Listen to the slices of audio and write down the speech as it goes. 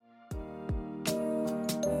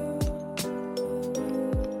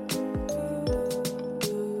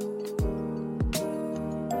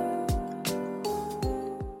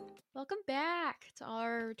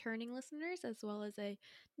as well as a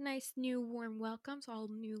nice new warm welcome to all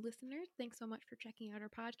new listeners. Thanks so much for checking out our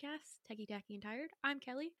podcast, Techie Tacky and Tired. I'm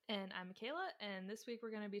Kelly. And I'm Michaela, and this week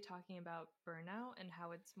we're going to be talking about burnout and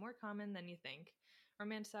how it's more common than you think,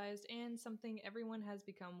 romanticized, and something everyone has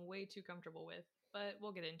become way too comfortable with, but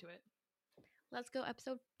we'll get into it. Let's go,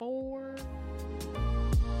 episode 4.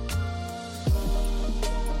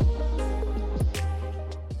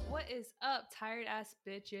 What is up, tired ass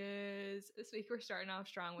bitches? This week we're starting off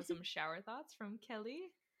strong with some shower thoughts from Kelly.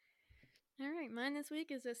 All right, mine this week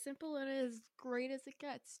is as simple and as great as it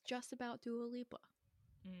gets. Just about Dua Lipa.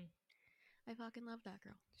 I fucking love that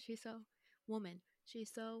girl. She's so woman. She's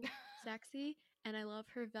so sexy, and I love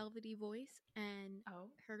her velvety voice. And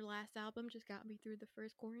her last album just got me through the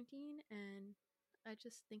first quarantine, and I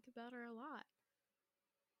just think about her a lot.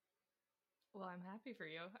 Well, I'm happy for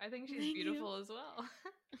you. I think she's beautiful as well.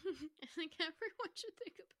 I think everyone should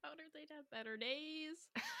think about her. They'd have better days.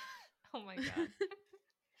 Oh my god.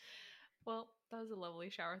 Well, that was a lovely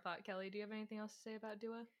shower thought, Kelly. Do you have anything else to say about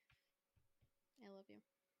Dua? I love you.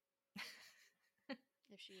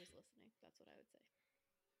 If she was listening, that's what I would say.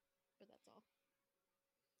 But that's all.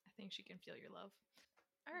 I think she can feel your love.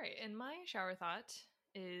 All right, and my shower thought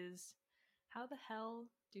is, how the hell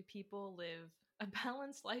do people live a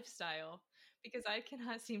balanced lifestyle? Because I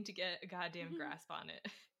cannot seem to get a goddamn grasp on it.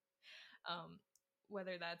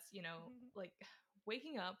 Whether that's, like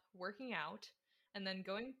waking up, working out, and then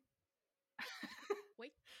going...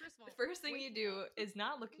 Wait, first of all, the first thing you do is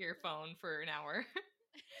not look at your phone for an hour.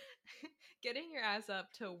 Getting your ass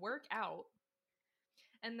up to work out,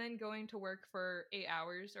 and then going to work for 8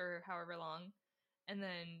 hours or however long, and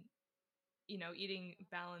then eating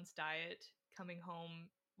balanced diet, coming home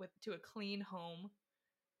to a clean home.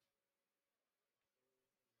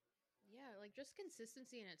 Yeah, like just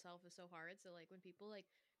consistency in itself is so hard. So like when people like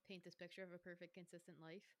paint this picture of a perfect consistent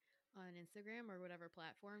life on Instagram or whatever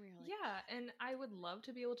platform, you're like, yeah, and I would love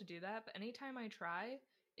to be able to do that, but anytime I try,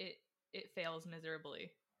 it fails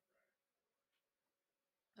miserably.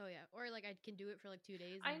 Oh yeah, or like I can do it for like 2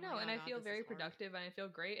 days. I know, and I feel very productive and I feel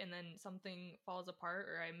great, and then something falls apart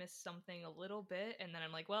or I miss something a little bit, and then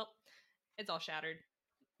I'm like, well, it's all shattered.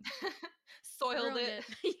 Soiled it.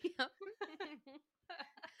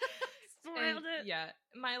 Spoiled it. Yeah,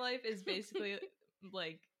 my life is basically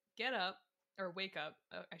like get up or wake up,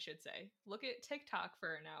 I should say, look at TikTok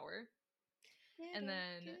for an hour, and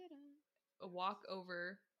then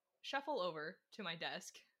shuffle over to my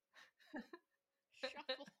desk.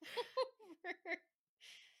 Shuffle over.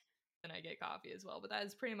 And I get coffee as well, but that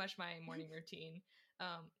is pretty much my morning routine.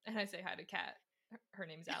 And I say hi to Kat. Her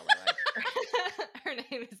name's Aloe. Her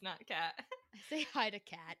name is not Kat. I say hi to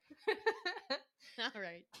Kat. All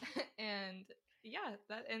right. And yeah,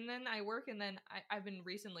 and then I work, and then I've been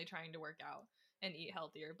recently trying to work out and eat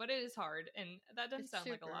healthier, but it is hard, and that doesn't sound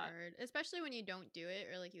like a lot. Hard, especially when you don't do it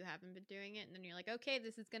or like you haven't been doing it, and then you're like, okay,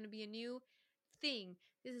 this is going to be a new thing.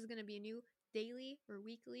 This is going to be a new daily or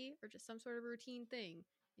weekly or just some sort of routine thing.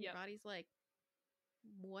 And your body's like,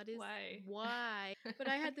 why? But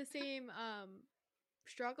I had the same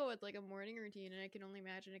struggle with like a morning routine, and I can only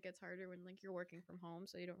imagine it gets harder when like you're working from home,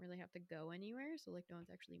 so you don't really have to go anywhere, so like no one's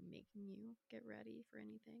actually making you get ready for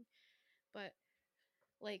anything. But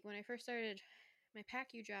like when I first started my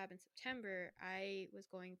PACU job in September, I was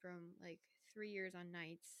going from like 3 years on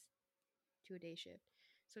nights to a day shift,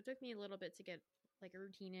 so it took me a little bit to get like a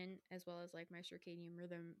routine in, as well as like my circadian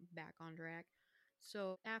rhythm back on track.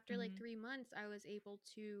 So after like 3 months, I was able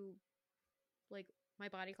to, like, my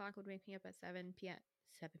body clock would wake me up at 7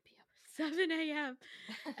 a.m.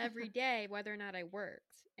 every day, whether or not I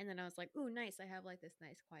worked. And then I was like, ooh, nice. I have like this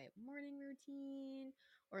nice quiet morning routine,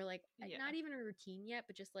 or like not even a routine yet,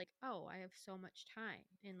 but just like, oh, I have so much time,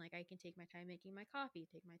 and like I can take my time making my coffee,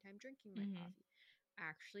 take my time drinking my coffee,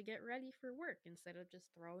 actually get ready for work instead of just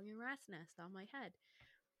throwing a rat's nest on my head.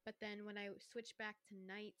 But then when I switched back to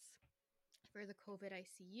nights for the COVID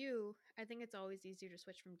ICU, I think it's always easier to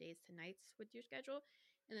switch from days to nights with your schedule.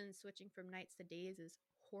 And then switching from nights to days is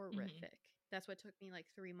horrific. That's what took me like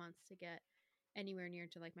 3 months to get anywhere near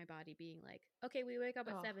to like my body being like, okay, we wake up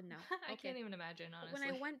at 7 now. Okay. I can't even imagine, honestly. But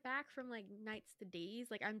when I went back from like nights to days,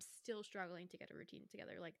 like I'm still struggling to get a routine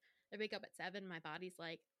together. Like I wake up at 7, my body's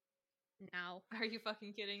like, now. Are you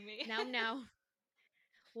fucking kidding me? Now.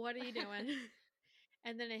 What are you doing?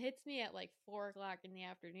 And then it hits me at like 4 o'clock in the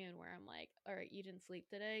afternoon where I'm like, all right, you didn't sleep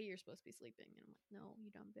today. You're supposed to be sleeping. And I'm like, no, you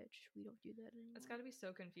dumb bitch. We don't do that anymore. It's got to be so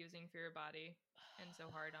confusing for your body and so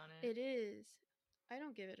hard on it. It is. I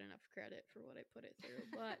don't give it enough credit for what I put it through,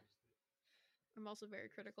 but I'm also very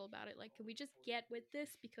critical about it. Like, can we just get with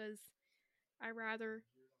this? Because I rather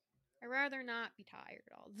I'd rather not be tired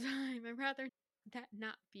all the time. I'd rather that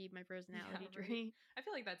not be my personality Yeah, right. trait. I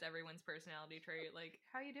feel like that's everyone's personality trait. Like,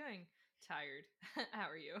 how you doing? Tired. How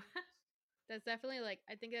are you? That's definitely like,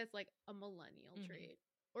 I think that's like a millennial Mhm. trait,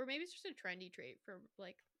 or maybe it's just a trendy trait for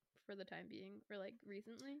like for the time being, or like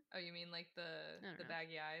recently. Oh, you mean like I don't the know.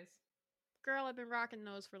 baggy eyes? Girl, I've been rocking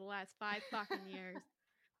those for the last 5 fucking years.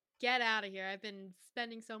 Get out of here. I've been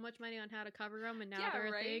spending so much money on how to cover them, and now Yeah, they're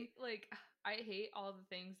a right? thing. Like I hate all the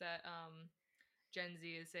things that Gen Z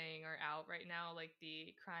is saying are out right now, like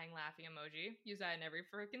the crying laughing emoji. Use that in every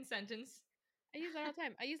freaking sentence. I use that all the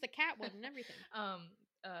time. I use the cat one and everything.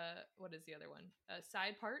 What is the other one?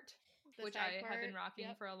 Side part, The which side I have been part. rocking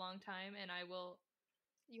Yep. for a long time, and You I will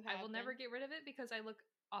have never been. get rid of it because I look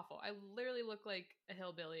awful. I literally look like a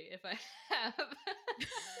hillbilly if I have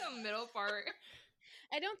a middle part.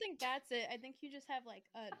 I don't think that's it. I think you just have like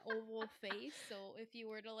an oval face. So if you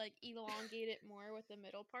were to like elongate it more with the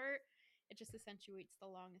middle part, it just accentuates the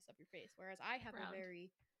longness of your face. Whereas I have a Round.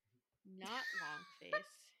 very not long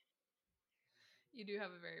face. You do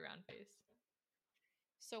have a very round face.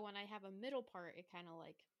 So when I have a middle part, it kind of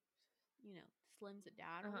like, slims it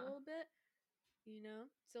down Uh a huh. little bit.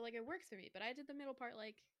 So like it works for me. But I did the middle part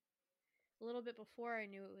like a little bit before I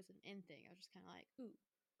knew it was an in thing. I was just kind of like, ooh.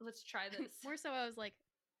 Let's try this. More so, I was like,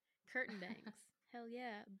 curtain bangs. Hell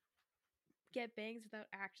yeah. Get bangs without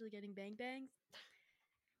actually getting bangs.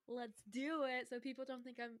 Let's do it so people don't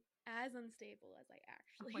think I'm as unstable as I Oh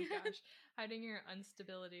actually my am. gosh. Hiding your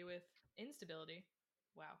instability with instability.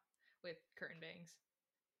 Wow. With curtain bangs.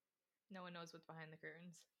 No one knows what's behind the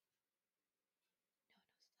curtains. No one knows what's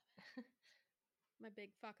behind the curtains. My big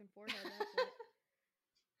fucking forehead, that's it.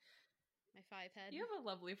 My 5 head. You have a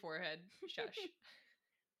lovely forehead. Shush.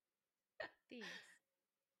 Thanks.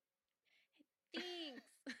 Hey, thanks.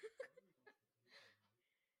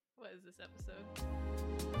 What is this episode?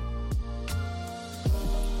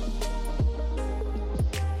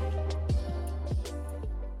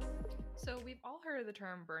 So, we've all heard of the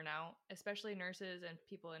term burnout, especially nurses and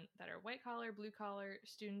people that are white collar, blue collar,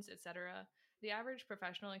 students, etc. The average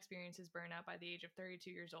professional experiences burnout by the age of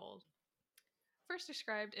 32 years old. First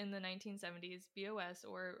described in the 1970s, BOS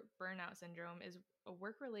or burnout syndrome is a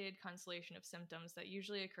work related constellation of symptoms that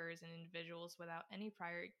usually occurs in individuals without any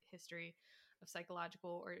prior history of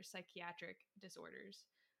psychological or psychiatric disorders.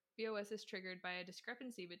 BOS is triggered by a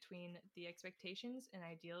discrepancy between the expectations and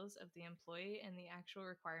ideals of the employee and the actual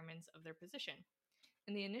requirements of their position.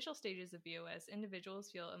 In the initial stages of BOS, individuals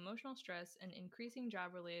feel emotional stress and increasing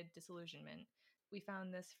job related disillusionment. We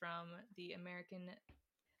found this from the American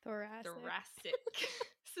Thoracic. Thoracic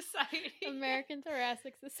Society American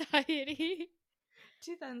Thoracic Society.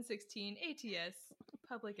 2016 ATS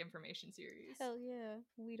Public Information Series. Hell yeah.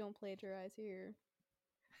 We don't plagiarize here.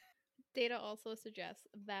 Data also suggests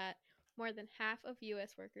that more than half of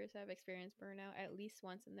US workers have experienced burnout at least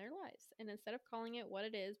once in their lives. And instead of calling it what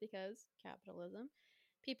it is, because capitalism,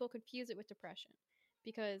 people confuse it with depression.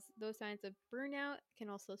 Because those signs of burnout can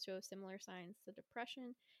also show similar signs to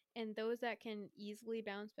depression. And those that can easily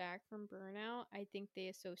bounce back from burnout, I think they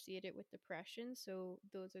associate it with depression. So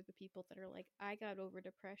those are the people that are like, I got over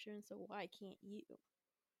depression, so why can't you?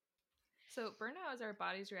 So, burnout is our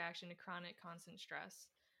body's reaction to chronic constant stress,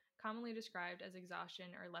 commonly described as exhaustion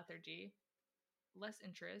or lethargy, less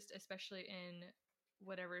interest, especially in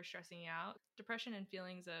whatever is stressing you out, depression and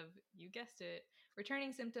feelings of, you guessed it,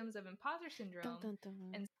 returning symptoms of imposter Dun, syndrome, dun,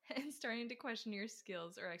 dun. and starting to question your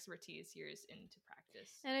skills or expertise years into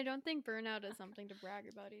practice. And I don't think burnout is something to brag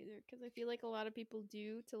about either, because I feel like a lot of people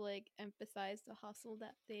do to like emphasize the hustle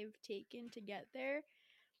that they've taken to get there.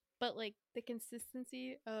 But like the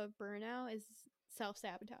consistency of burnout is self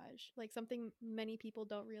sabotage. Like something many people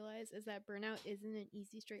don't realize is that burnout isn't an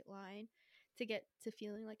easy straight line to get to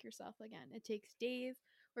feeling like yourself again. It takes days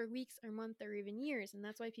or weeks or months or even years. And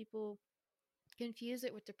that's why people confuse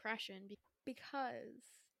it with depression because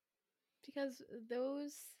because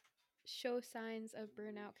those show signs of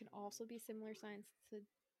burnout can also be similar signs to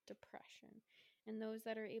depression. And those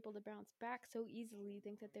that are able to bounce back so easily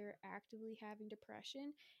think that they're actively having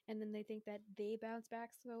depression, and then they think that they bounce back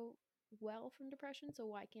so well from depression, so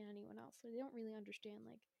why can't anyone else? So they don't really understand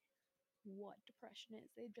like what depression is.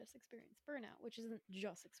 They've just experienced burnout, which isn't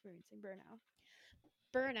just experiencing burnout.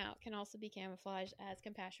 Burnout can also be camouflaged as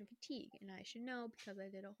compassion fatigue, and I should know because I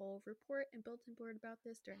did a whole report and bulletin board about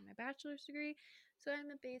this during my bachelor's degree, so I'm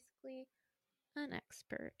basically an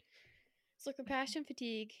expert. So, compassion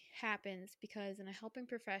fatigue happens because in a helping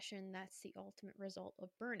profession, that's the ultimate result of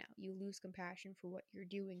burnout. You lose compassion for what you're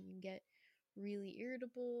doing, you get really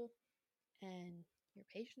irritable, and your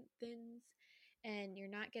patience thins, and you're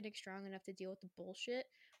not getting strong enough to deal with the bullshit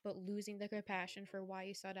but losing the compassion for why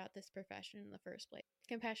you sought out this profession in the first place.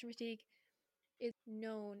 Compassion fatigue is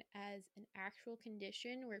known as an actual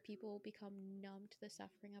condition where people become numb to the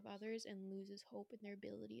suffering of others and loses hope in their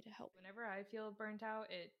ability to help. Whenever I feel burnt out,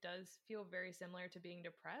 it does feel very similar to being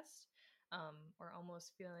depressed, or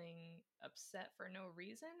almost feeling upset for no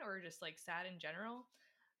reason, or just like sad in general.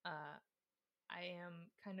 Uh, I am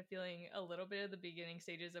kind of feeling a little bit of the beginning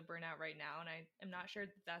stages of burnout right now, and I am not sure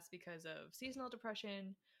that that's because of seasonal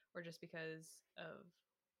depression or just because of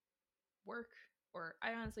work, or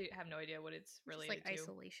I honestly have no idea what it's Just like related to.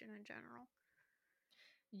 isolation in general.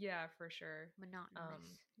 Yeah, for sure.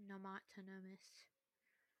 Monotonous. Monotonous.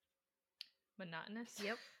 Monotonous.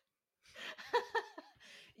 Yep.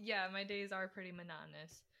 Yeah, my days are pretty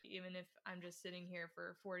monotonous. Even if I'm just sitting here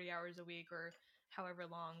for 40 hours a week or however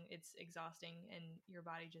long, it's exhausting and your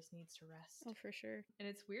body just needs to rest. Oh, for sure. And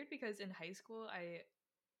it's weird because in high school, I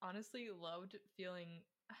honestly loved feeling,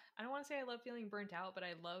 I don't want to say I love feeling burnt out, but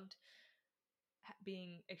I loved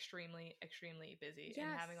being extremely, extremely busy and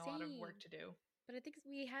Yeah, having a lot of same. work to do. But I think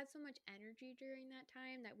we had so much energy during that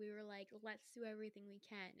time that we were like, let's do everything we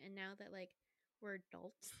can. And now that like we're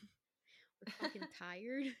adults, we're fucking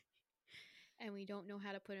tired and we don't know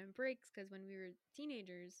how to put in breaks because when we were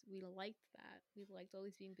teenagers, we liked that. We liked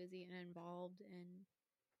always being busy and involved and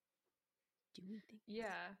doing things.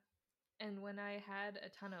 Yeah. And when I had a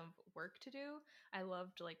ton of work to do, I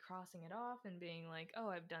loved like crossing it off and being like, oh,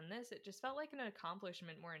 I've done this. It just felt like an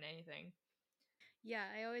accomplishment more than anything. Yeah,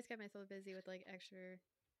 I always kept myself busy with like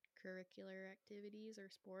extracurricular activities or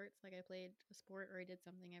sports. Like I played a sport or I did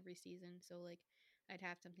something every season. So like I'd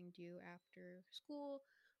have something to do after school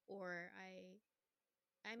or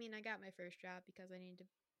I mean, I got my first job because I needed to.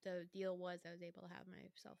 The deal was I was able to have my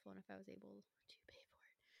cell phone if I was able to pay for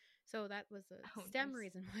it. So that was a Oh, stem nice.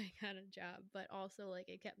 reason why I got a job, but also like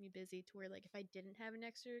it kept me busy to where like if I didn't have an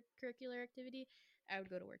extracurricular activity, I would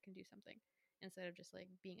go to work and do something instead of just like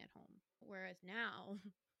being at home. Whereas now,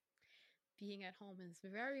 being at home is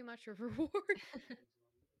very much a reward.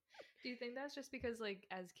 Do you think that's just because, like,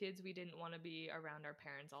 as kids, we didn't want to be around our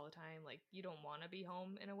parents all the time? Like, you don't want to be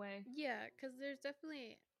home in a way? Yeah, because there's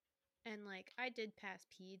definitely and like I did pass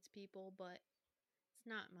peds people, but it's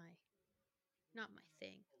not my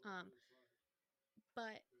thing.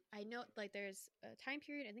 But I know like there's a time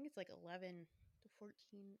period, I think it's like 11 to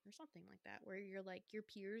 14 or something like that, where you're like your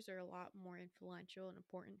peers are a lot more influential and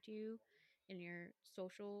important to you in your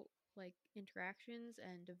social like interactions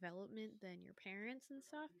and development than your parents and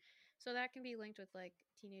stuff. So that can be linked with like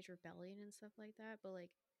teenage rebellion and stuff like that, but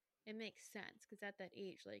like it makes sense because at that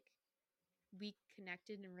age like we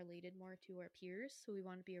connected and related more to our peers, so we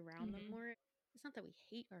want to be around them Hmm. more. It's not that we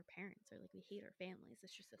hate our parents or like we hate our families.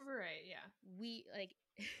 It's just this Right, yeah. we like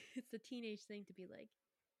it's a teenage thing to be like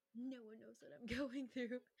no one knows what I'm going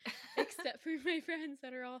through except for my friends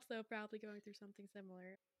that are also probably going through something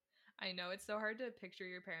similar. I know it's so hard to picture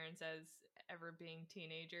your parents as ever being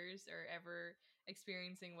teenagers or ever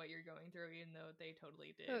experiencing what you're going through, even though they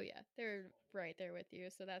totally Oh did. yeah, they're right there with you,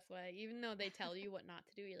 so that's why even though they tell you what not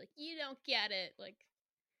to do, you're like you don't get it. Like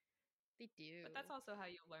they But that's do. also how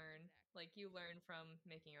you learn. Like, you learn from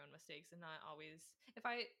making your own mistakes and not always. If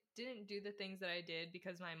I didn't do the things that I did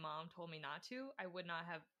because my mom told me not to, I would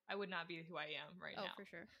not be who I am right Oh, now. for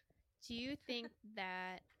sure. Do you think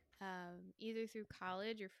that either through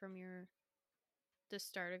college or from your the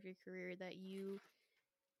start of your career that you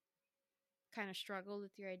kind of struggled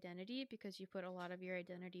with your identity because you put a lot of your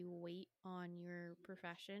identity weight on your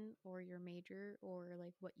profession or your major or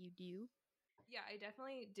like what you do? Yeah, I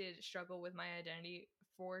definitely did struggle with my identity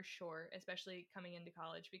for sure, especially coming into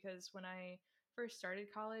college because when I first started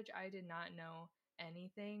college, I did not know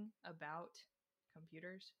anything about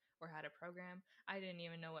computers or how to program. I didn't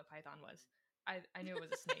even know what Python was. I knew it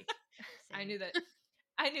was a snake. I Same. knew that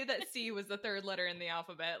I knew that C was the third letter in the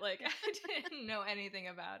alphabet. Like I didn't know anything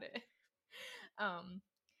about it. Um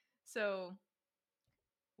so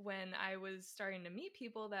when I was starting to meet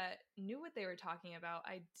people that knew what they were talking about,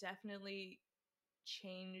 I definitely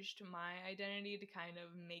changed my identity to kind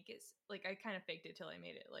of make it like I kind of faked it till I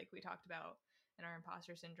made it, like we talked about in our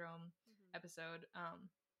imposter syndrome Mhm. episode,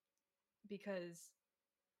 because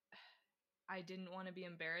I didn't want to be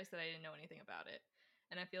embarrassed that I didn't know anything about it.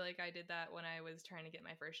 And I feel like I did that when I was trying to get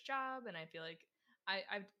my first job, and I feel like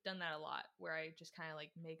I've done that a lot where I just kind of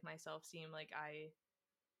like make myself seem like I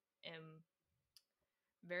am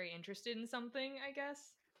very interested in something, I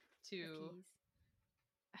guess, to Appease.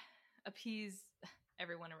 appease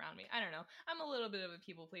everyone around me. I don't know. I'm a little bit of a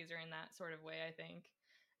people pleaser in that sort of way, I think.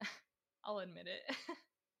 I'll admit it.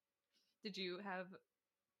 Did you have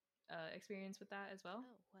experience with that as well?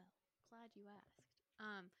 Oh, well, glad you asked.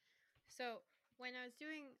 So when I was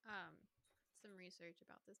doing some research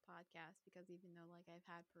about this podcast, because even though like I've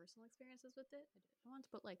had personal experiences with it, I want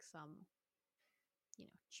to put like some,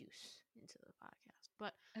 juice into the podcast.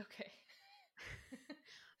 But Okay.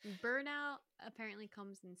 burnout apparently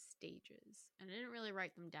comes in stages, and I didn't really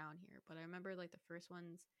write them down here, but I remember like the first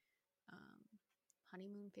one's um,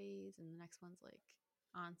 honeymoon phase, and the next one's like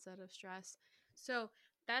onset of stress. So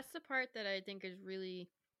that's the part that I think is really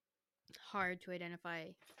hard to identify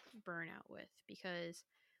burnout with, because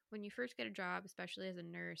when you first get a job, especially as a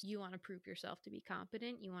nurse, you want to prove yourself to be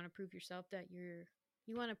competent. You want to prove yourself that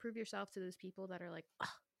you want to prove yourself to those people that are like,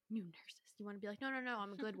 oh, new nurses. You want to be like, no, no, no,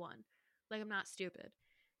 I'm a good one. Like, I'm not stupid.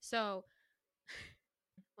 So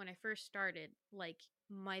when I first started, like,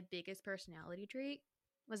 my biggest personality trait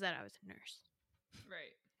was that I was a nurse.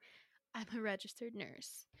 Right. I'm a registered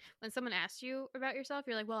nurse. When someone asks you about yourself,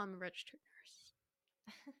 you're like, well, I'm a registered nurse.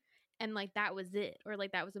 And like that was it, or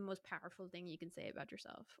like that was the most powerful thing you can say about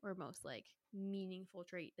yourself, or most like meaningful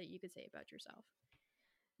trait that you could say about yourself.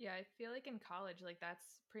 Yeah, I feel like in college, like that's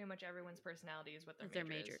pretty much everyone's personality is what their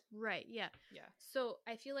major is. Right, yeah. Yeah. So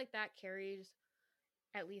I feel like that carries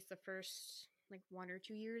at least the first like 1 or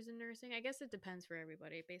 2 years in nursing. I guess it depends for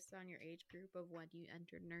everybody based on your age group of when you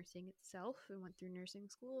entered nursing itself and went through nursing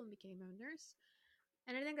school and became a nurse.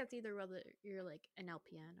 And I think that's either whether you're like an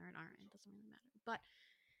LPN or an RN, doesn't really matter. But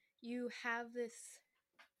you have this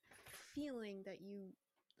feeling that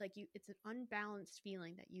it's an unbalanced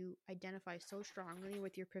feeling that you identify so strongly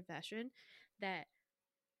with your profession that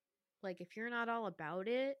like if you're not all about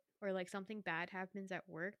it, or like something bad happens at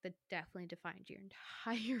work, that definitely defines your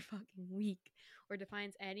entire fucking week, or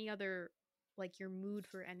defines any other, like your mood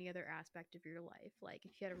for any other aspect of your life. Like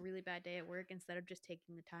if you had a really bad day at work, instead of just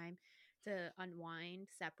taking the time to unwind,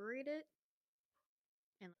 separate it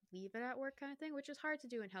and leave it at work kind of thing, which is hard to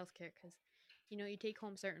do in healthcare because you take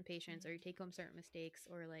home certain patients, or you take home certain mistakes,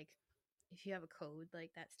 or like if you have a code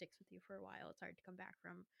like that sticks with you for a while, it's hard to come back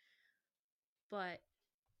from. But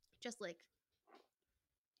just like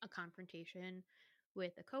a confrontation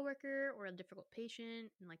with a coworker or a difficult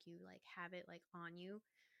patient, and like you like have it like on you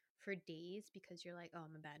for days because you're like, oh,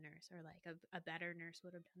 I'm a bad nurse, or like a better nurse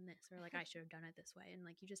would have done this, or like I should have done it this way, and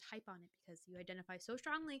like you just hype on it because you identify so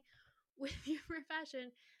strongly with your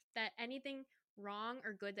profession that anything wrong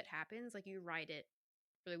or good that happens, like you ride it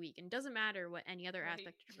for the week, and it doesn't matter what any other Right.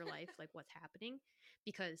 aspect of your life, like what's happening,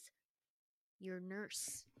 because your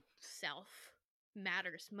nurse self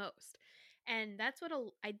matters most. And that's what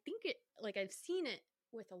I think it, like I've seen it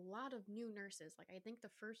with a lot of new nurses. Like I think the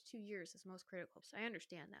first 2 years is most critical. So I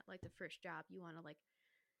understand that, like the first job, you want to like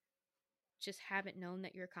just have it known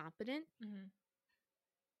that you're competent,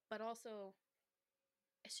 but also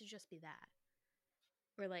it should just be that.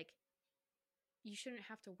 Or like you shouldn't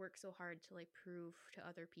have to work so hard to like prove to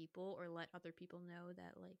other people or let other people know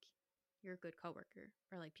that like you're a good coworker,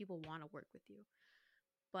 or like people want to work with you.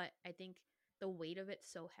 But I think the weight of it's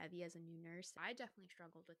so heavy as a new nurse. I definitely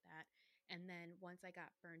struggled with that. And then once I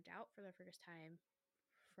got burned out for the first time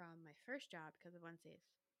from my first job because of unsafe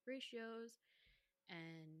ratios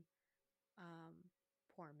and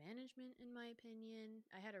poor management, in my opinion,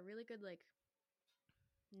 I had a really good like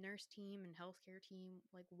nurse team and healthcare team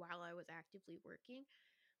like while I was actively working.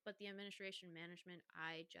 But the administration management,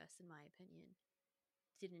 I just, in my opinion,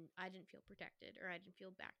 I didn't feel protected, or I didn't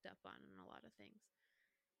feel backed up on a lot of things.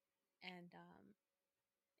 And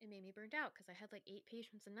it made me burned out because I had like 8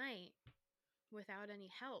 patients a night without any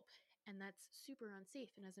help, and that's super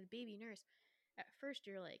unsafe. And as a baby nurse, at first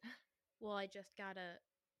you're like, well, I just gotta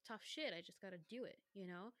tough shit, I just gotta do it.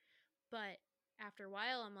 But after a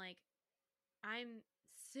while I'm like, I'm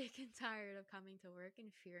sick and tired of coming to work and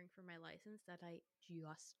fearing for my license that I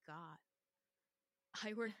just got.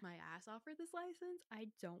 I worked my ass off for this license, I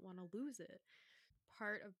don't want to lose it.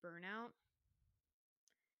 Part of burnout,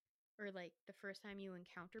 or like the first time you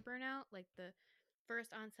encounter burnout, like the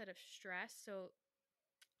first onset of stress. So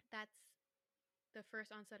that's the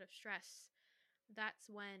first onset of stress. That's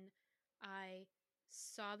when I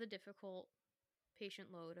saw the difficult patient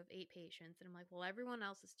load of 8 patients, and I'm like, well, everyone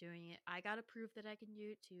else is doing it, I gotta prove that I can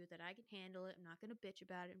do it too, that I can handle it. I'm not gonna bitch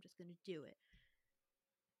about it, I'm just gonna do it.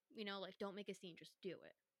 Like don't make a scene, just do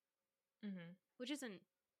it. Which isn't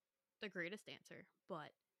the greatest answer, but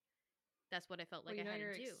that's what I felt like I had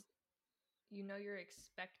to do. You're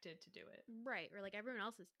expected to do it. Right. Or like everyone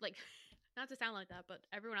else is like, not to sound like that, but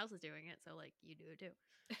everyone else is doing it, so like you do it too.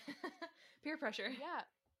 Peer pressure. Yeah.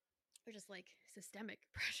 Or just like systemic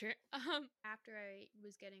pressure. After I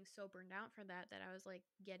was getting so burned out from that I was like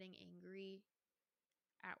getting angry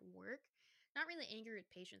at work. not really angry with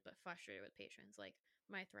patients, but frustrated with patients. Like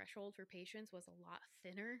my threshold for patients was a lot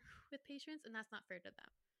thinner with patients, and that's not fair to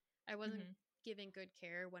them. I wasn't Mm-hmm. giving good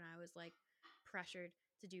care when I was like pressured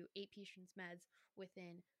to do 8 patients' meds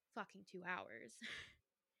within fucking 2 hours.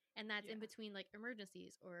 And that's in Yeah. between like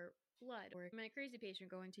emergencies or blood or a crazy patient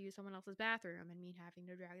going to use someone else's bathroom and me having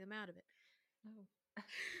to drag them out of it. Oh.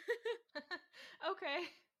 Okay.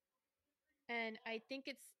 And I think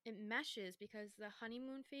it meshes because the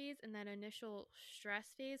honeymoon phase and that initial stress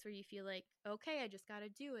phase where you feel like, okay, I just got to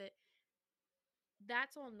do it,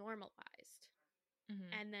 that's all normalized.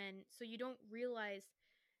 Mm-hmm. And then so you don't realize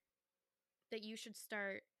that you should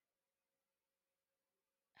start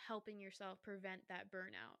helping yourself prevent that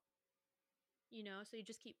burnout, so you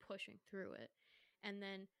just keep pushing through it. And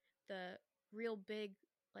then the real big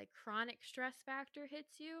like chronic stress factor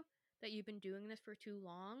hits you, that you've been doing this for too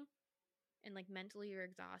long and like mentally you're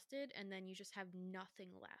exhausted and then you just have nothing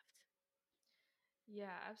left.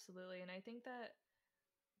 Yeah, absolutely. And I think that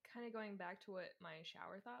kind of going back to what my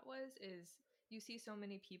shower thought was is you see so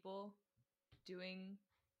many people doing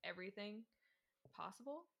everything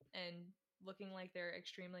possible and looking like they're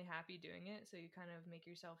extremely happy doing it, so you kind of make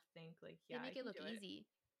yourself think like, They yeah, I make it can look do it. easy.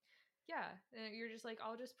 Yeah, and you're just like,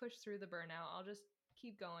 I'll just push through the burnout, I'll just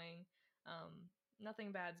keep going, um,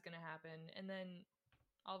 nothing bad's gonna happen. And then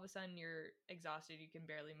all of a sudden you're exhausted, you can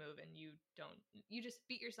barely move, and you just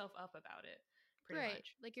beat yourself up about it pretty Right.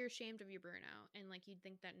 much. Like you're ashamed of your burnout and like you'd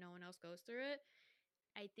think that no one else goes through it.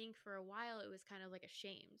 I think for a while it was kind of like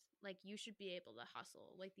ashamed. Like you should be able to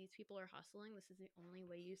hustle. Like these people are hustling. This is the only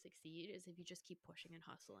way you succeed is if you just keep pushing and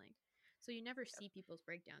hustling. So you never Yep. see people's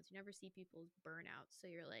breakdowns. You never see people's burnouts. So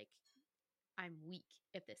you're like, I'm weak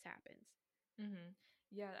if this happens. Mm-hmm.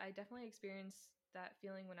 Yeah, I definitely experienced that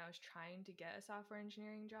feeling when I was trying to get a software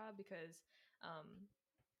engineering job because, um,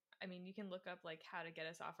 I mean, you can look up like how to get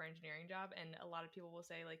a software engineering job, and a lot of people will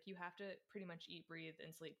say like you have to pretty much eat, breathe,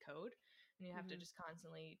 and sleep code, and you have to Mm-hmm. just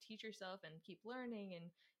constantly teach yourself and keep learning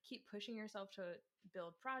and keep pushing yourself to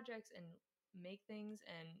build projects and make things,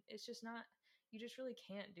 and it's just not, you just really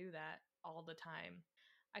can't do that all the time.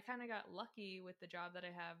 I kind of got lucky with the job that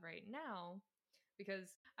I have right now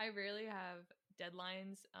because I rarely have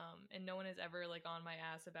deadlines, and no one is ever like on my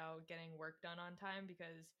ass about getting work done on time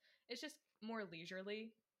because it's just more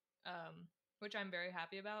leisurely, um, which I'm very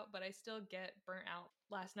happy about, but I still get burnt out.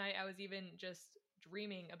 Last night, I was even just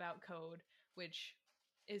dreaming about code, which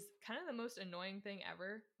is kind of the most annoying thing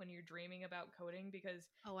ever when you're dreaming about coding because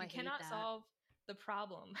Oh, I you hate cannot that. solve the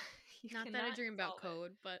problem. You Not that I cannot dream about solve it.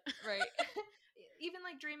 code, but Right. Even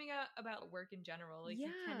like dreaming about work in general, like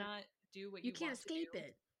you yeah, cannot do what you you can't want to do. escape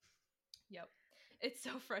it. Yep. It's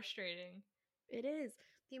so frustrating. It is.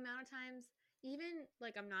 The amount of times, even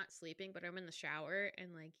like I'm not sleeping, but I'm in the shower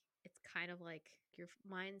and like it's kind of like your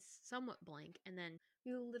mind's somewhat blank. And then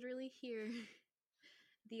you literally hear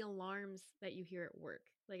the alarms that you hear at work.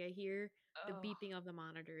 Like I hear the Oh, beeping of the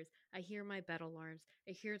monitors. I hear my bed alarms.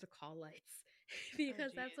 I hear the call lights oh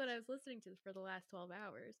because that's what I geez. was listening to for the last 12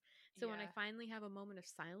 hours. So when I Yeah. finally have a moment of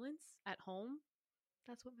silence at home,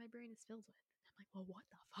 that's what my brain is filled with. I'm like, well, what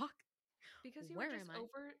the fuck? Because Where am I?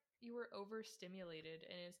 you were overstimulated,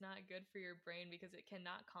 and it's not good for your brain because it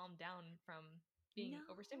cannot calm down from being No.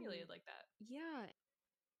 overstimulated like that. Yeah.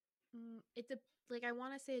 It's a like I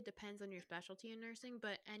want to say it depends on your specialty in nursing,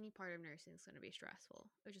 but any part of nursing is going to be stressful.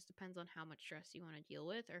 It just depends on how much stress you want to deal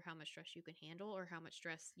with, or how much stress you can handle, or how much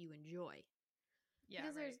stress you enjoy. Yeah,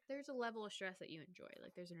 Because right. there's a level of stress that you enjoy.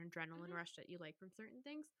 Like there's an adrenaline Hmm. rush that you like from certain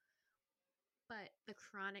things, but the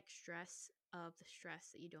chronic stress of the stress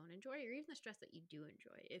that you don't enjoy, or even the stress that you do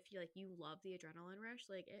enjoy, if you love the adrenaline rush,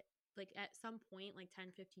 like at some point like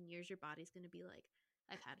 10-15 years your body's going to be like,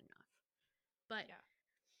 I've had enough. But Yeah.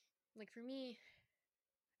 like for me,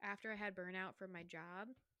 after I had burnout from my job,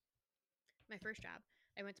 my first job,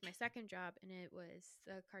 I went to my second job and it was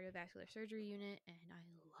the cardiovascular surgery unit. And I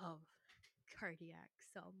love cardiac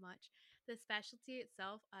so much. The specialty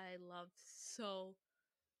itself, I love so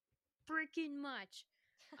freaking much.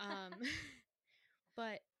 Um,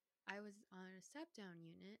 but I was on a step down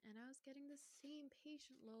unit and I was getting the same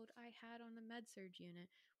patient load I had on the med surg unit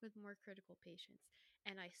with more critical patients.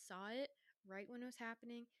 And I saw it right when it was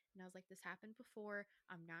happening. And I was like, this happened before.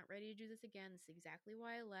 I'm not ready to do this again. This is exactly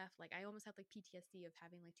why I left. Like, I almost had like PTSD of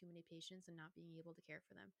having like too many patients and not being able to care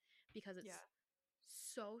for them because Yeah. it's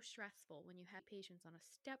so stressful when you have patients on a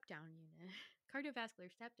step down unit,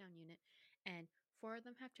 cardiovascular step down unit, and 4 of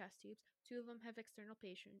them have chest tubes, 2 of them have external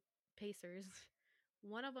patient pacers.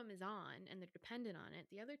 one of them is on and they're dependent on it.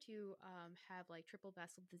 The other two have like triple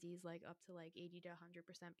vessel disease, like up to like 80 to 100%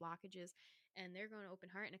 blockages, and they're going to open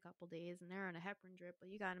heart in a couple days, and they're on a heparin drip. But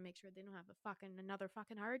you got to make sure they don't have another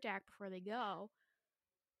fucking heart attack before they go.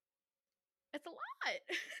 It's a lot.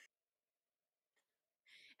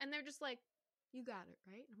 And they're just like, you got it,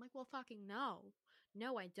 right? And I'm like, well, fucking no.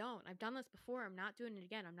 No, I don't. I've done this before. I'm not doing it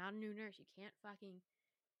again. I'm not a new nurse. You can't fucking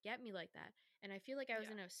get me like that. And I feel like I was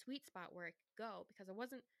Yeah. in a sweet spot where I could go because I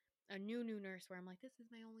wasn't a new nurse where I'm like, this is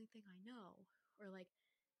my only thing I know. Or like,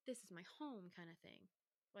 this is my home kind of thing.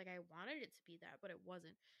 Like I wanted it to be that, but it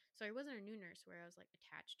wasn't. So I wasn't a new nurse where I was like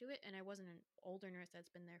attached to it. And I wasn't an older nurse that's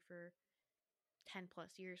been there for 10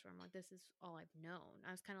 plus years where I'm like, this is all I've known.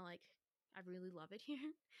 I was kind of like, I really love it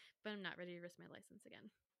here, but I'm not ready to risk my license again.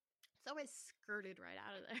 So I skirted right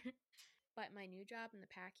out of there. But my new job in the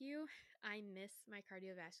PACU, I miss my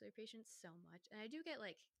cardiovascular patients so much. And I do get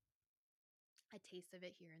like a taste of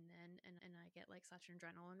it here and then. And I get like such an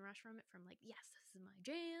adrenaline rush from it, from like, yes, this is my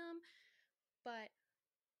jam. But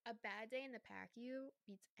a bad day in the PACU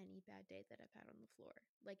beats any bad day that I've had on the floor.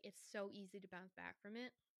 Like it's so easy to bounce back from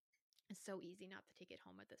it. It's so easy not to take it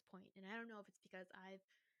home at this point. And I don't know if it's because I've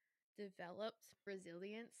developed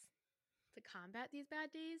resilience to combat these bad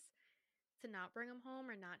days, to not bring them home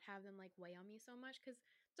or not have them like weigh on me so much. Because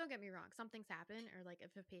don't get me wrong, something's happened, or like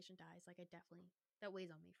if a patient dies, like I definitely, that weighs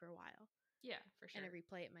on me for a while Yeah, for and I sure.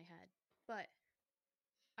 replay it in my head. But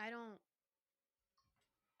I don't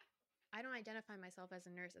I don't identify myself as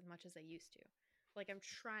a nurse as much as I used to. Like I'm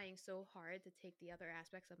trying so hard to take the other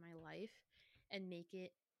aspects of my life and make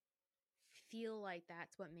it feel like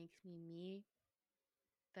that's what makes me me,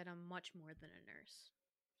 that I'm much more than a nurse,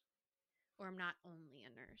 or I'm not only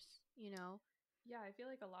a nurse, you know? Yeah, I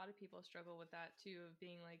feel like a lot of people struggle with that too, of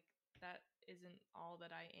being like, that isn't all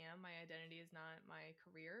that I am. My identity is not my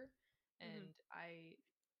career. Mm-hmm. And I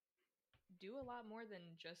do a lot more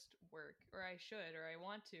than just work, or I should, or I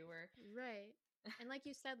want to, or Right. And like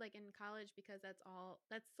you said, like in college, because that's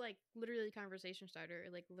like literally conversation starter, or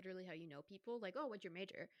like literally how you know people. Like, oh, what's your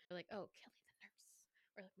major? Or like, oh, Kelly the nurse.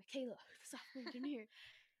 Or like Michaela, the software engineer.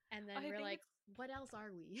 And then I we're think like, it's, what else are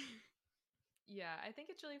we? yeah, I think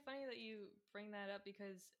it's really funny that you bring that up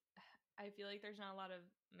because I feel like there's not a lot of,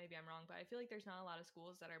 maybe I'm wrong, but I feel like there's not a lot of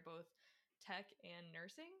schools that are both tech and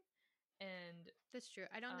nursing. And That's true.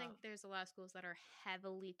 I don't um, think there's a lot of schools that are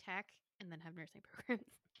heavily tech and then have nursing programs.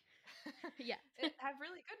 Yeah. it have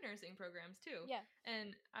really good nursing programs too. Yeah.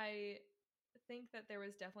 And I think that there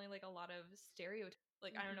was definitely like a lot of stereotypes.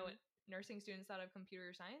 Like, I don't know Mm-hmm. what nursing students thought of computer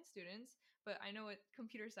science students, but I know what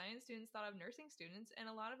computer science students thought of nursing students, and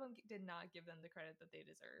a lot of them did not give them the credit that they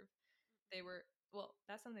deserve. They were, well,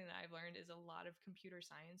 that's something that I've learned, is a lot of computer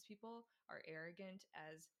science people are arrogant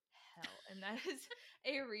as hell. And that is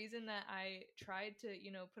a reason that I tried to,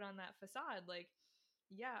 put on that facade. Like,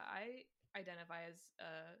 yeah, I identify as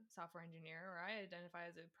a software engineer, or I identify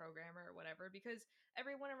as a programmer or whatever, because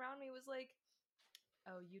everyone around me was like,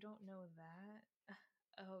 oh, you don't know that?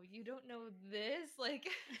 Oh, you don't know this? Like,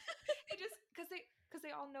 they just, because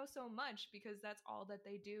they all know so much, because that's all that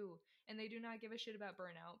they do, and they do not give a shit about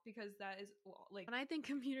burnout, because that is, well, like, When I think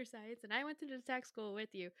computer science, and I went to the tech school with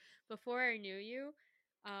you before I knew you,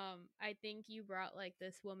 I think you brought like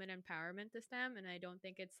this woman empowerment to STEM, and I don't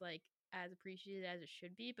think it's like as appreciated as it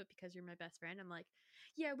should be. But because you're my best friend, I'm like,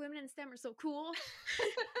 yeah, women in STEM are so cool.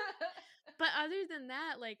 But other than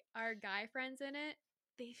that, like our guy friends in it,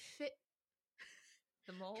 they fit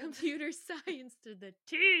the mold. computer science to the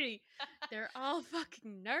T. They're all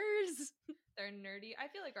fucking nerds. They're nerdy. I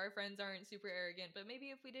feel like our friends aren't super arrogant, but maybe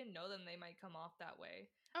if we didn't know them, they might come off that way.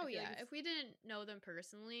 I Oh feel like yeah, it's, if we didn't know them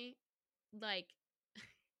personally, like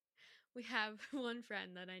we have one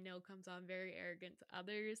friend that I know comes on very arrogant to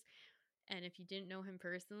others, and if you didn't know him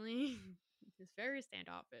personally, he's very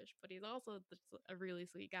standoffish, but he's also a really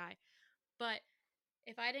sweet guy. But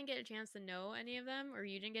if I didn't get a chance to know any of them, or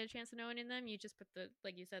you didn't get a chance to know any of them, you just put the,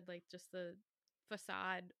 like you said, like just the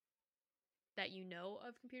facade that you know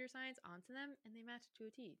of computer science onto them, and they match to a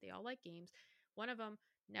T. They all like games. One of them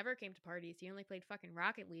never came to parties. He only played fucking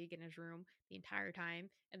Rocket League in his room the entire time,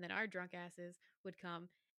 and then our drunk asses would come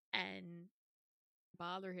and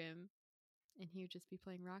bother him, and he would just be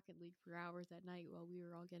playing Rocket League for hours at night while we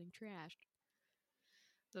were all getting trashed.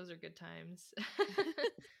 those are good times.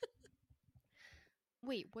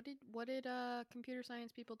 Wait, what did computer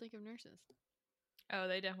science people think of nurses? Oh,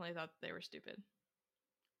 they definitely thought they were stupid.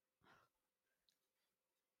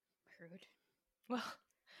 Rude. Well,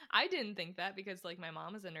 I didn't think that, because like my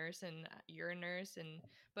mom is a nurse and you're a nurse, and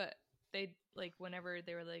but they, like, whenever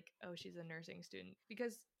they were like, "Oh, she's a nursing student,"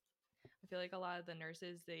 because I feel like a lot of the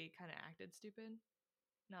nurses, they kind of acted stupid.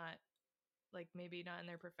 not like maybe not in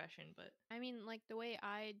their profession, but I mean, like the way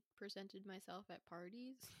I presented myself at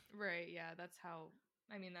parties. Right, yeah, that's how,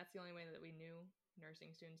 I mean, that's the only way that we knew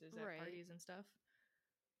nursing students is at Right. parties and stuff.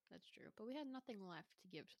 That's true. But we had nothing left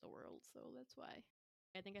to give to the world, so that's why.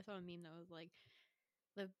 I think I saw a meme that was like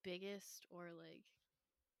the biggest or like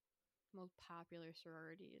most popular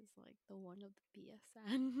sorority is like the one of the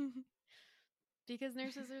BSN. Because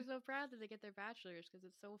nurses are so proud that they get their bachelor's because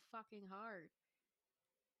it's so fucking hard.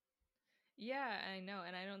 Yeah, I know.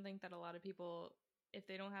 And I don't think that a lot of people, if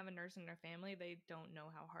they don't have a nurse in their family, they don't know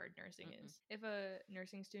how hard nursing is. If a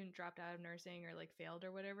nursing student dropped out of nursing or like failed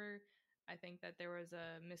or whatever, I think that there was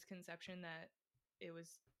a misconception that it was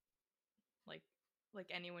like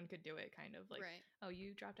anyone could do it, kind of like, Right. oh,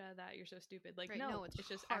 you dropped out of that, you're so stupid. Like, Right. No, no, it's it's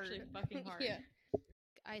just hard. actually fucking hard. Yeah.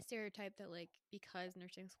 I stereotyped that like because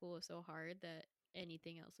nursing school is so hard that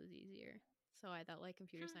anything else was easier. So I thought like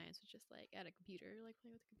computer science was just like at a computer, like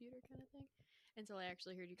playing with a computer kind of thing. Until I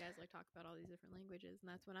actually heard you guys like talk about all these different languages, and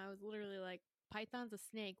that's when I was literally like, Python's a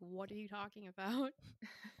snake. What are you talking about?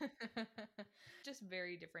 Just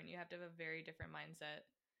very different. You have to have a very different mindset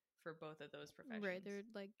for both of those professions. Right, they're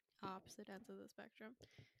like opposite ends of the spectrum.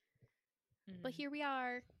 Mm-hmm. But here we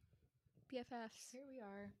are, BFFs. Here we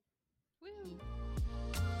are.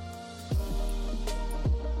 Woo!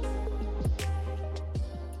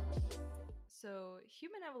 So,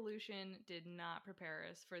 human evolution did not prepare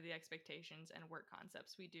us for the expectations and work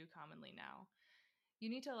concepts we do commonly now. You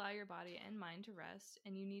need to allow your body and mind to rest,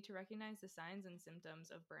 and you need to recognize the signs and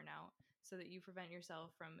symptoms of burnout so that you prevent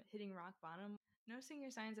yourself from hitting rock bottom. Noticing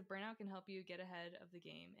your signs of burnout can help you get ahead of the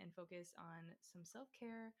game and focus on some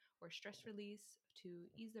self-care or stress release to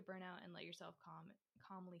ease the burnout and let yourself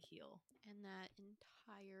calmly heal. And that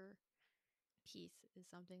entire piece is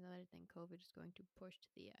something that I think COVID is going to push to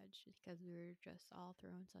the edge because we were just all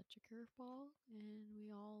thrown such a curveball and we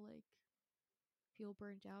all like feel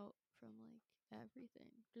burnt out from like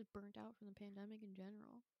everything. Just burnt out from the pandemic in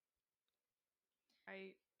general.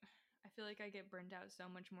 I feel like I get burned out so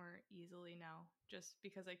much more easily now just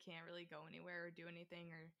because I can't really go anywhere or do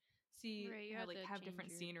anything or see Right, you or have like to have change different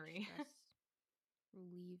your scenery. stress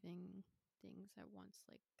relieving things at once,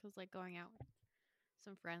 like because like going out with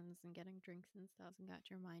some friends and getting drinks and stuff and got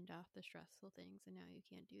your mind off the stressful things, and now you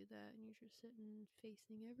can't do that, and you're just sitting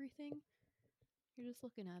facing everything. You're just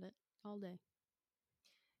looking at it all day.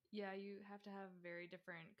 Yeah, you have to have very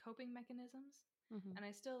different coping mechanisms. Mm-hmm. And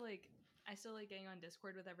I still like getting on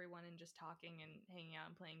Discord with everyone and just talking and hanging out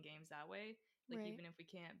and playing games that way. Like Right. even if we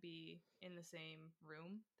can't be in the same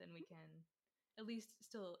room, then we can at least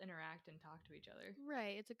still interact and talk to each other.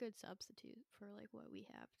 Right. It's a good substitute for like what we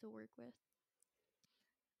have to work with.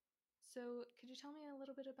 So, could you tell me a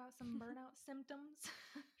little bit about some burnout symptoms?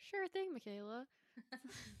 Sure thing, Michaela.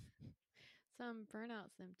 Some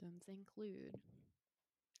burnout symptoms include,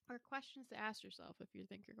 or questions to ask yourself if you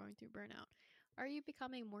think you're going through burnout. Are you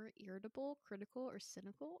becoming more irritable, critical, or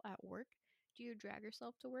cynical at work? Do you drag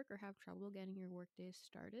yourself to work or have trouble getting your workdays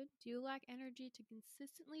started? Do you lack energy to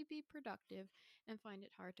consistently be productive and find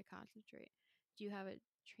it hard to concentrate? Do you have a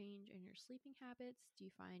change in your sleeping habits? Do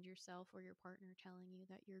you find yourself or your partner telling you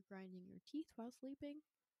that you're grinding your teeth while sleeping?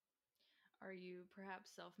 Are you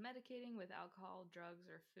perhaps self medicating with alcohol, drugs,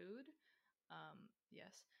 or food?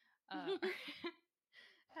 Yes. Uh,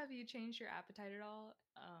 have you changed your appetite at all?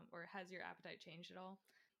 Or has your appetite changed at all?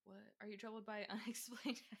 What? Are you troubled by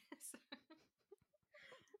unexplained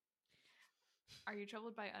Are you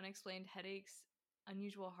troubled by unexplained headaches,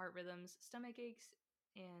 unusual heart rhythms, stomach aches,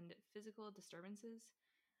 and physical disturbances?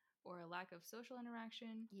 Or a lack of social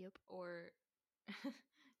interaction? Yep. Or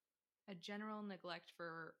a general neglect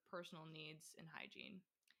for personal needs and hygiene?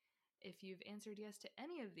 If you've answered yes to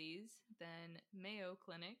any of these, then Mayo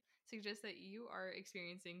Clinic suggests that you are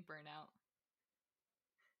experiencing burnout.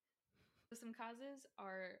 So some causes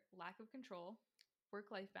are lack of control, work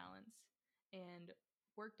life balance, and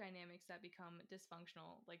work dynamics that become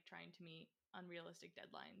dysfunctional, like trying to meet unrealistic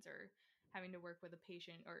deadlines or having to work with a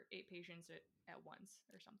patient or 8 patients at once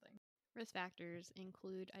or something. Risk factors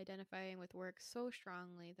include identifying with work so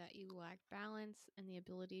strongly that you lack balance and the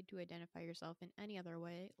ability to identify yourself in any other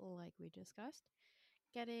way, like we discussed.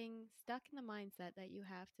 Getting stuck in the mindset that you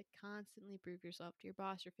have to constantly prove yourself to your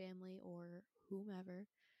boss, your family, or whomever.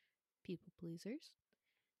 People pleasers.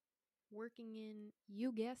 Working in,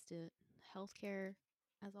 you guessed it, healthcare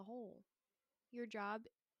as a whole. Your job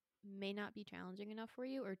may not be challenging enough for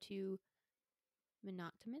you or too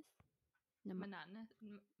monotonous.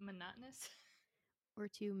 Monotonous? Or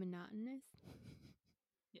too monotonous.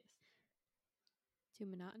 Yes, Too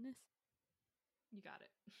monotonous. you got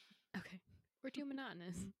it. Okay. Or too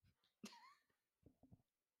monotonous.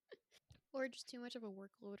 Or just too much of a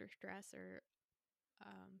workload or stress, or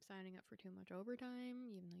signing up for too much overtime,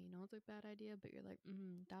 even though you know it's a bad idea, but you're like,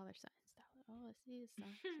 dollar signs, dollar. All I see is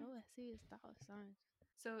signs. All I see is dollar signs.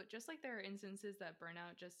 So, just like there are instances that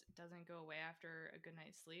burnout just doesn't go away after a good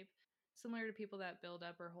night's sleep, similar to people that build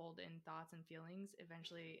up or hold in thoughts and feelings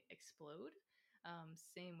eventually explode.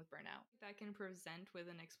 Same with burnout. That can present with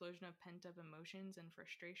an explosion of pent up emotions and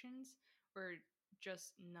frustrations, or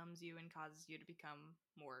just numbs you and causes you to become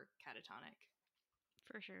more catatonic.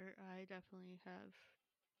 For sure. I definitely have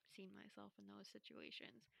seen myself in those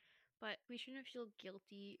situations. But we shouldn't feel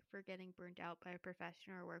guilty for getting burnt out by a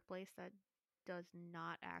profession or workplace that does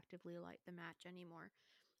not actively light the match anymore.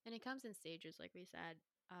 And it comes in stages, like we said.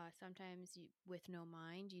 Sometimes you, with no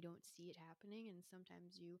mind, you don't see it happening, and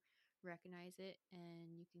sometimes you recognize it,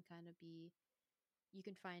 and you can kind of be, you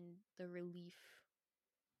can find the relief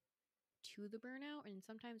to the burnout. And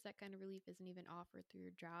sometimes that kind of relief isn't even offered through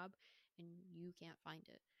your job, and you can't find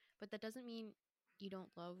it. But that doesn't mean you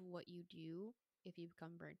don't love what you do if you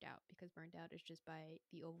become burnt out, because burnt out is just by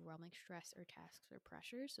the overwhelming stress or tasks or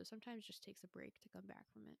pressures. So sometimes it just takes a break to come back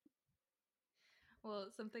from it. Well,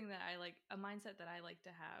 something that I like, a mindset that I like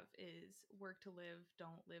to have is work to live,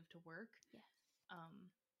 don't live to work. Yes. Um,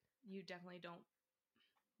 you definitely don't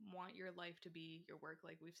want your life to be your work,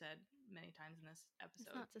 like we've said many times in this It's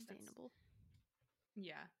episode. not sustainable.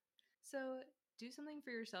 Yeah. So do something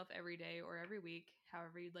for yourself every day or every week,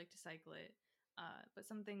 however you'd like to cycle it. But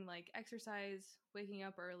something like exercise, waking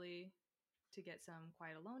up early to get some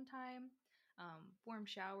quiet alone time, warm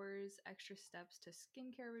showers, extra steps to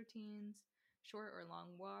skincare routines, short or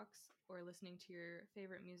long walks, or listening to your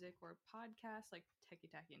favorite music or podcast like Techie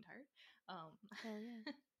Tacky and Tired. Um, Hell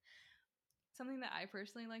yeah. something that I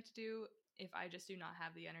personally like to do if I just do not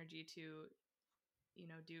have the energy to,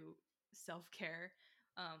 do self care,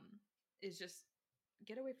 um, is just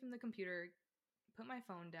get away from the computer, put my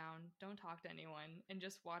phone down, don't talk to anyone, and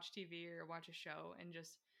just watch TV or watch a show and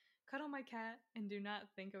just cuddle my cat and do not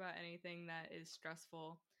think about anything that is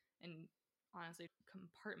stressful, and honestly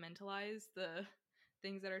compartmentalize the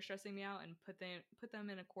things that are stressing me out and put them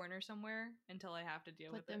in a corner somewhere until I have to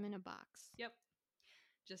deal Put with it. them in a box. Yep.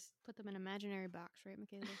 Just Put them in an imaginary box, right,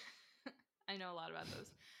 Michaela? I know a lot about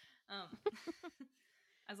those. Um,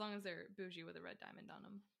 as long as they're bougie with a red diamond on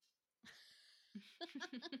them.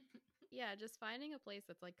 Yeah, just finding a place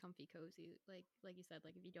that's like comfy cozy, like you said,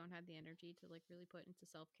 like if you don't have the energy to like really put into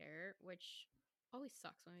self-care, which always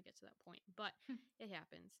sucks when we get to that point, but it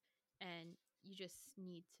happens, and you just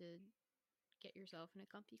need to get yourself in a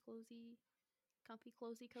comfy cozy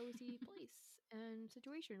place and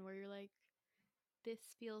situation where you're like, this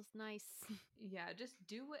feels nice. Yeah, just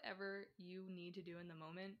do whatever you need to do in the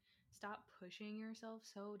moment. Stop pushing yourself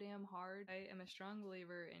so damn hard. I am a strong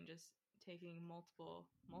believer in just taking multiple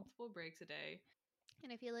breaks a day.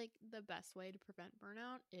 And I feel like the best way to prevent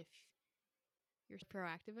burnout, if you're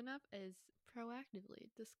proactive enough, is proactively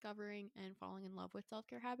discovering and falling in love with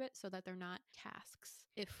self-care habits so that they're not tasks.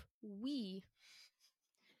 If we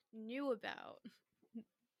knew about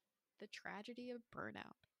the tragedy of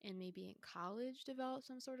burnout and maybe in college developed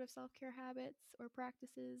some sort of self-care habits or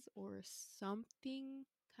practices or something,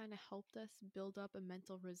 kind of helped us build up a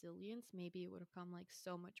mental resilience, maybe it would have come like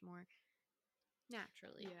so much more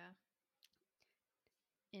naturally Yeah.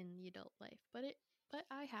 in the adult life. But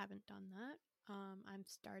I haven't done that. I'm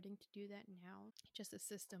starting to do that now. Just a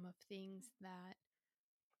system of things that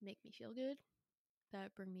make me feel good,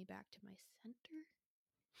 that bring me back to my center,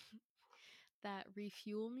 that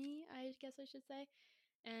refuel me, I guess I should say.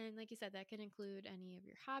 And like you said, that can include any of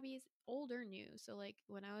your hobbies, old or new. So, like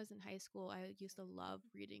when I was in high school, I used to love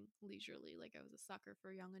reading leisurely. Like I was a sucker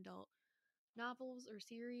for young adult novels or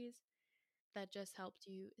series that just helped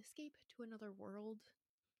you escape to another world.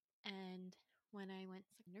 And when I went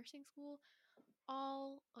to nursing school,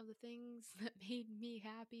 all of the things that made me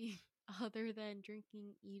happy, other than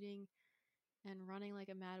drinking, eating, and running like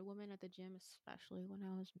a mad woman at the gym, especially when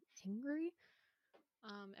I was angry,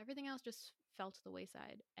 everything else just fell to the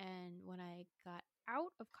wayside. And when I got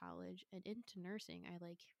out of college and into nursing, I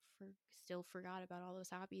like still forgot about all those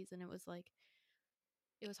hobbies, and it was like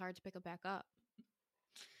it was hard to pick them back up.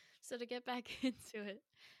 So to get back into it,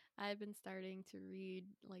 I've been starting to read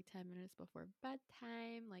like 10 minutes before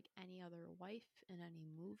bedtime, like any other wife in any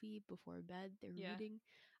movie before bed, they're Yeah. reading.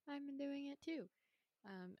 I've been doing it too.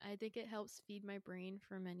 I think it helps feed my brain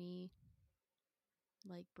from any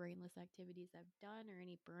like brainless activities I've done, or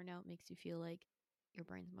any burnout makes you feel like your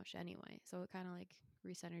brain's mush anyway. So it kind of like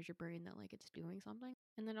recenters your brain that like it's doing something.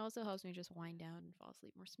 And then also helps me just wind down and fall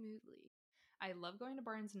asleep more smoothly. I love going to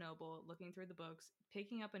Barnes and Noble, looking through the books,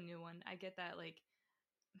 picking up a new one. I get that like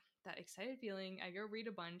that excited feeling. I go read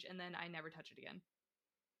a bunch and then I never touch it again.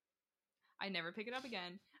 I never pick it up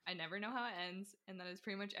again. I never know how it ends. And that is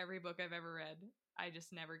pretty much every book I've ever read. I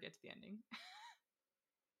just never get to the ending.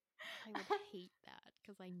 I would hate that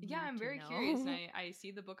because I need I'm to very know. curious. And I see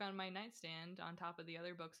the book on my nightstand on top of the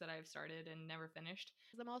other books that I've started and never finished.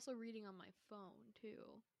 I'm also reading on my phone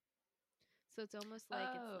too. So it's almost like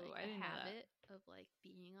it's like I a didn't know that. habit of like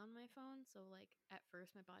being on my phone. So like at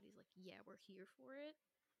first my body's like, yeah, we're here for it.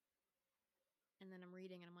 And then I'm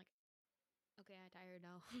reading and I'm like, okay, I'm tired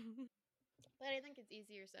now. But I think it's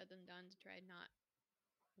easier said than done to try not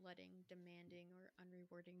letting demanding or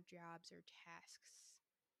unrewarding jobs or tasks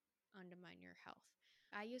undermine your health.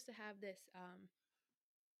 I used to have this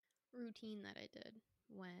routine that I did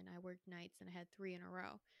when I worked nights and I had 3 in a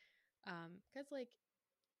row. Because like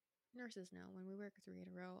nurses know when we work 3 in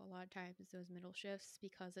a row, a lot of times those middle shifts,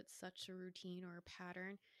 because it's such a routine or a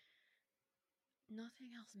pattern,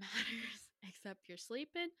 nothing else matters except your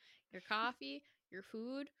sleeping, your coffee, your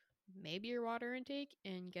food, maybe your water intake,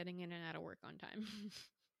 and getting in and out of work on time.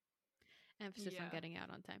 Emphasis on getting out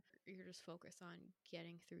on time. You're just focused on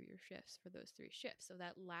getting through your shifts for those 3 shifts. So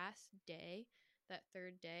that last day, that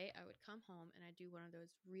third day, I would come home and I'd do one of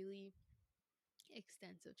those really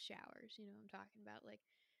extensive showers. You know what I'm talking about? Like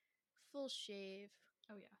full shave,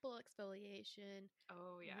 full exfoliation,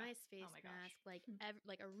 nice face mask, like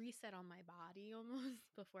like a reset on my body almost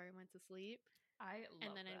before I went to sleep. I love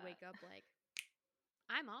and then I'd wake up like,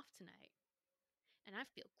 I'm off tonight and I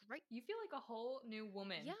feel great. You feel like a whole new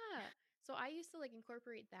woman. Yeah. So I used to like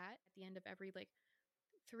incorporate that at the end of every like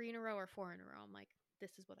 3 in a row or 4 in a row. I'm like,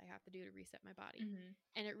 this is what I have to do to reset my body. Mm-hmm.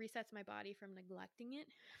 And it resets my body from neglecting it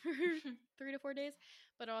for 3 to 4 days,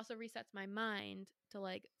 but it also resets my mind to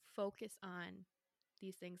like focus on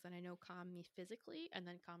these things that I know calm me physically and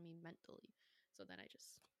then calm me mentally. So then I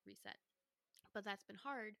just reset. But that's been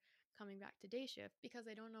hard coming back to day shift because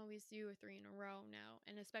I don't always do a 3 in a row now.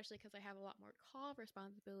 And especially because I have a lot more call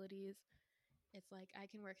responsibilities. It's like I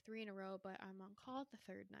can work 3 in a row, but I'm on call the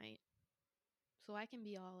third night. So I can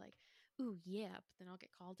be all like, ooh, yeah. But then I'll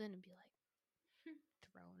get called in and be like,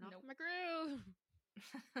 thrown off my groove.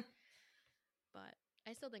 But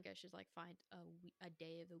I still think I should like find a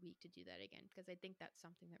day of the week to do that again because I think that's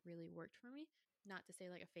something that really worked for me. Not to say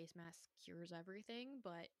like a face mask cures everything,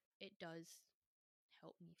 but it does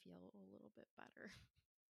help me feel a little bit better.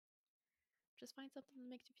 Just find something that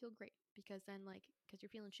makes you feel great because then like because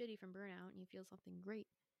you're feeling shitty from burnout and you feel something great.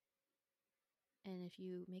 And if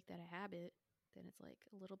you make that a habit, then it's like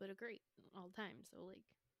a little bit of great all the time. So like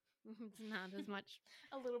it's not as much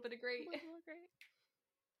a little bit of great. A little great.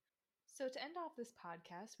 So to end off this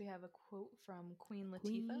podcast, we have a quote from Queen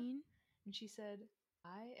Latifah. And she said,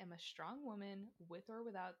 I am a strong woman with or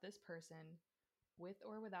without this person, with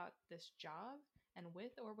or without this job, and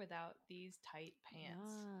with or without these tight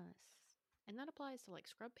pants. Yes. And that applies to like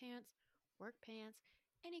scrub pants, work pants,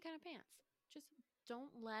 any kind of pants. Just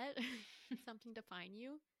don't let something define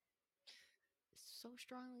you so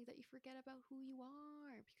strongly that you forget about who you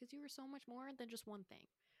are because you are so much more than just one thing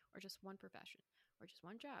or just one profession or just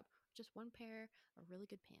one job or just one pair of really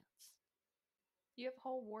good pants. You have a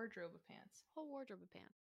whole wardrobe of pants. Whole wardrobe of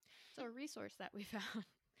pants. So a resource that we found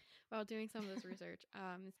while doing some of this research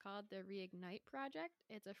is called the Reignite Project.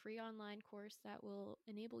 It's a free online course that will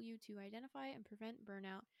enable you to identify and prevent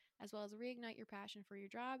burnout, as well as reignite your passion for your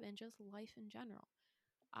job and just life in general.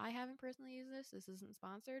 I haven't personally used this. This isn't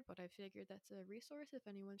sponsored, but I figured that's a resource if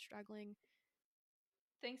anyone's struggling.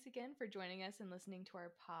 Thanks again for joining us and listening to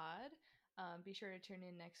our pod. Be sure to tune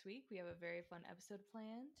in next week. We have a very fun episode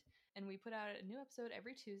planned, and we put out a new episode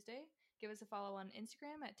every Tuesday. Give us a follow on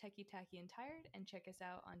Instagram at Techie Tacky and Tired, and check us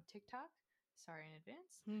out on TikTok. Sorry in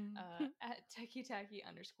advance. At Techie Tacky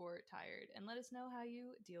 _tired, and let us know how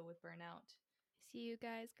you deal with burnout. See you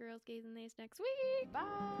guys, girls, gays, and theys next week.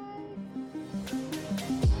 Bye.